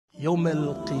Yawm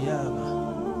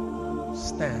al-Qiyamah,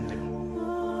 standing.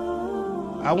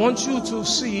 I want you to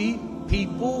see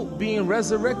people being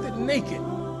resurrected naked,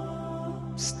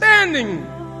 standing,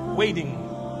 waiting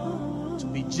to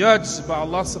be judged by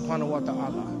Allah subhanahu wa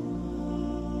ta'ala.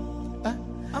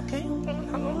 Okay,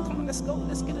 how long? Come on, let's go.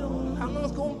 Let's get it on. How long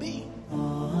it's going to be?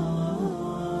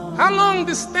 How long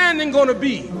this standing going to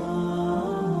be?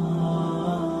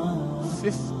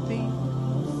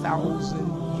 50,000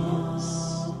 years.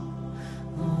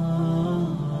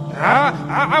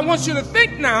 I want you to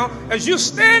think now, as you're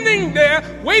standing there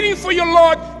waiting for your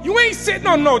Lord, you ain't sitting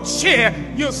on no chair.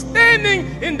 You're standing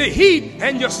in the heat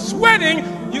and you're sweating.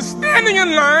 You're standing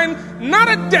in line,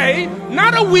 not a day,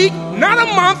 not a week, not a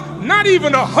month, not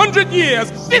even 100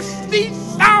 years,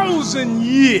 50,000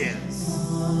 years.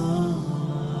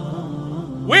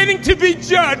 Waiting to be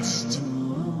judged.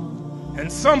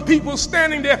 And some people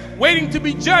standing there waiting to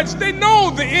be judged, they know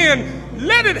the end.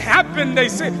 Let it happen, they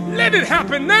say. Let it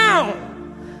happen now.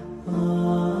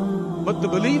 But the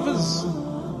believers,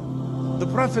 the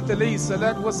Prophet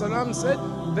ﷺ said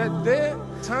that their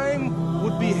time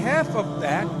would be half of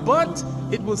that, but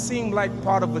it will seem like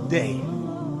part of a day.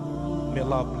 May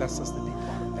Allah bless us to be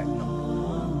part of that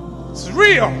number. It's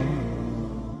real.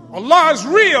 Allah is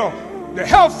real. The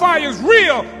hellfire is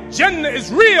real. Jannah is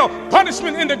real.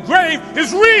 Punishment in the grave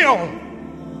is real.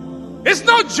 It's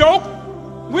no joke.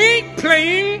 We ain't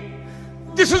playing.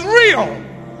 This is real.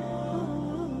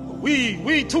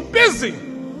 We too busy.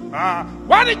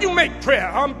 Why did you make prayer?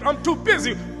 I'm too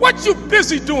busy. What you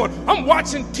busy doing? I'm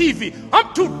watching TV.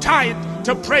 I'm too tired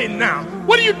to pray now.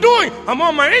 What are you doing? I'm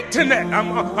on my internet.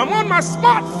 I'm on my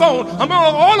smartphone. I'm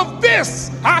on all of this.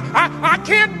 I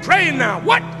can't pray now.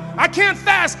 What? I can't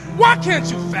fast. Why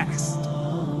can't you fast?